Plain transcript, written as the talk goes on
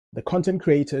The content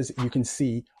creators you can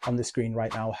see on the screen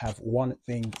right now have one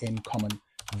thing in common.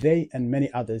 They and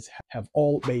many others have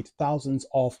all made thousands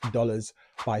of dollars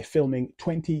by filming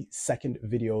 20-second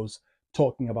videos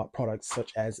talking about products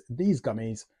such as these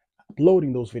gummies,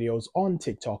 uploading those videos on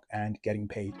TikTok and getting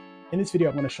paid. In this video,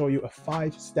 I'm going to show you a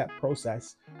 5-step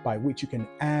process by which you can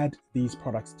add these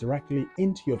products directly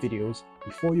into your videos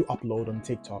before you upload on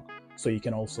TikTok, so you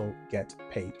can also get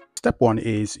paid. Step 1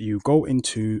 is you go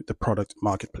into the product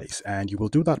marketplace, and you will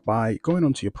do that by going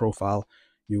onto your profile.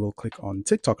 You will click on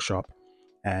TikTok Shop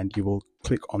and you will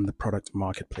click on the product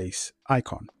marketplace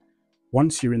icon.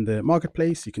 Once you're in the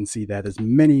marketplace, you can see there's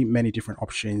many different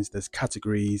options. There's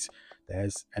categories,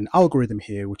 there's an algorithm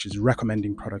here which is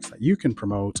recommending products that you can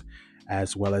promote,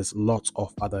 as well as lots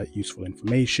of other useful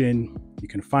information. You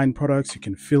can find products, you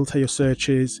can filter your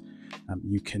searches,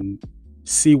 you can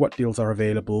see what deals are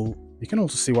available. You can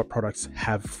also see what products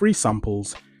have free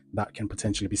samples that can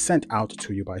potentially be sent out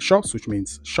to you by shops, which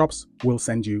means shops will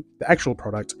send you the actual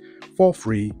product for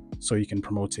free so you can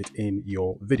promote it in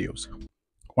your videos.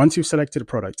 Once you've selected a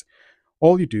product,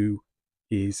 all you do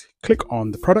is click on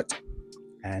the product,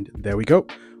 and there we go.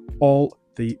 All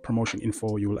the promotion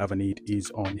info you will ever need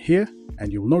is on here,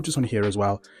 and you'll notice on here as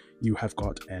well, you have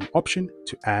got an option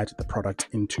to add the product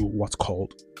into what's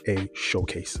called a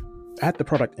showcase. Add the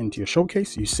product into your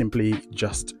showcase, you simply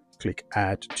just click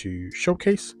add to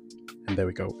showcase, and there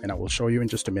we go. And I will show you in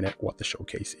just a minute what the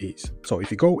showcase is. So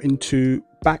if you go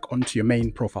back onto your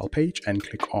main profile page and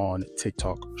click on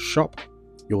TikTok Shop,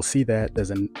 you'll see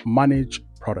there's a manage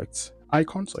products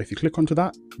icon. So if you click onto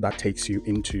that, that takes you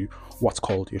into what's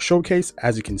called your showcase.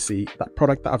 As you can see, that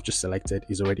product that I've just selected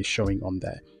is already showing on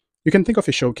there. You can think of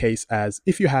a showcase as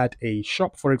if you had a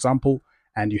shop, for example,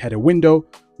 and you had a window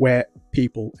where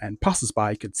people and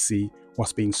passers-by could see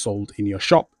what's being sold in your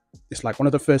shop. It's like one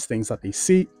of the first things that they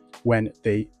see when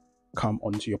they come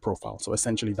onto your profile. So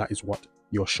essentially that is what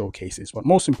your showcase is. But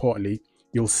most importantly,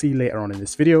 you'll see later on in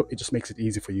this video, it just makes it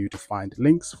easy for you to find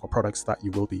links for products that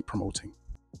you will be promoting.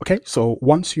 Okay, so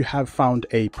once you have found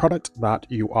a product that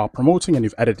you are promoting and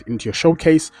you've added it into your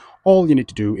showcase, all you need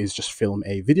to do is just film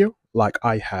a video like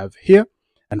I have here.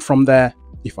 And from there,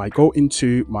 if I go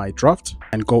into my draft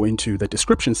and go into the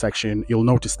description section, you'll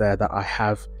notice there that I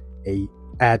have a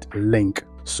add link.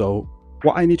 So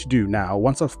what I need to do now,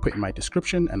 once I've put in my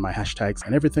description and my hashtags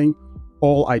and everything,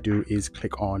 all I do is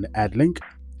click on add link.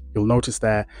 You'll notice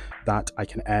there that I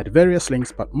can add various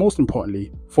links, but most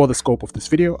importantly, for the scope of this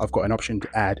video, I've got an option to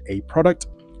add a product.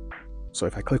 So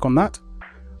if I click on that,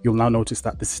 you'll now notice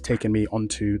that this is taking me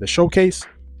onto the showcase,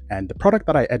 and the product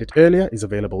that I added earlier is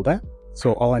available there.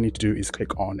 So all I need to do is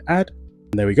click on add,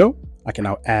 and there we go. I can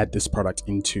now add this product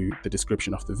into the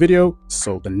description of the video.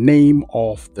 So the name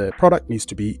of the product needs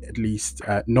to be at least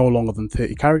no longer than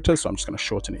 30 characters. So I'm just going to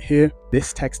shorten it here.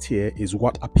 This text here is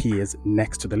what appears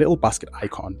next to the little basket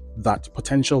icon that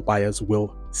potential buyers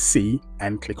will see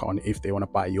and click on if they want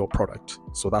to buy your product.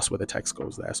 So that's where the text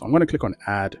goes there. So I'm going to click on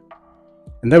add,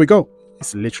 and there we go.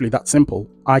 It's literally that simple.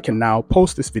 I can now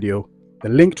post this video. The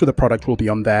link to the product will be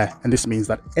on there. And this means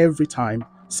that every time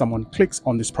someone clicks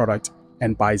on this product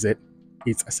and buys it,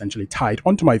 it's essentially tied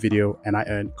onto my video and I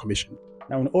earn commission.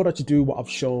 Now, in order to do what I've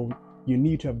shown, you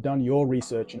need to have done your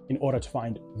research in order to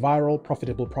find viral,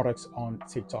 profitable products on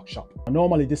TikTok Shop.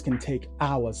 Normally, this can take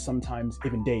hours, sometimes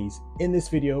even days. In this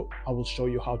video, I will show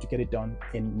you how to get it done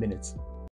in minutes.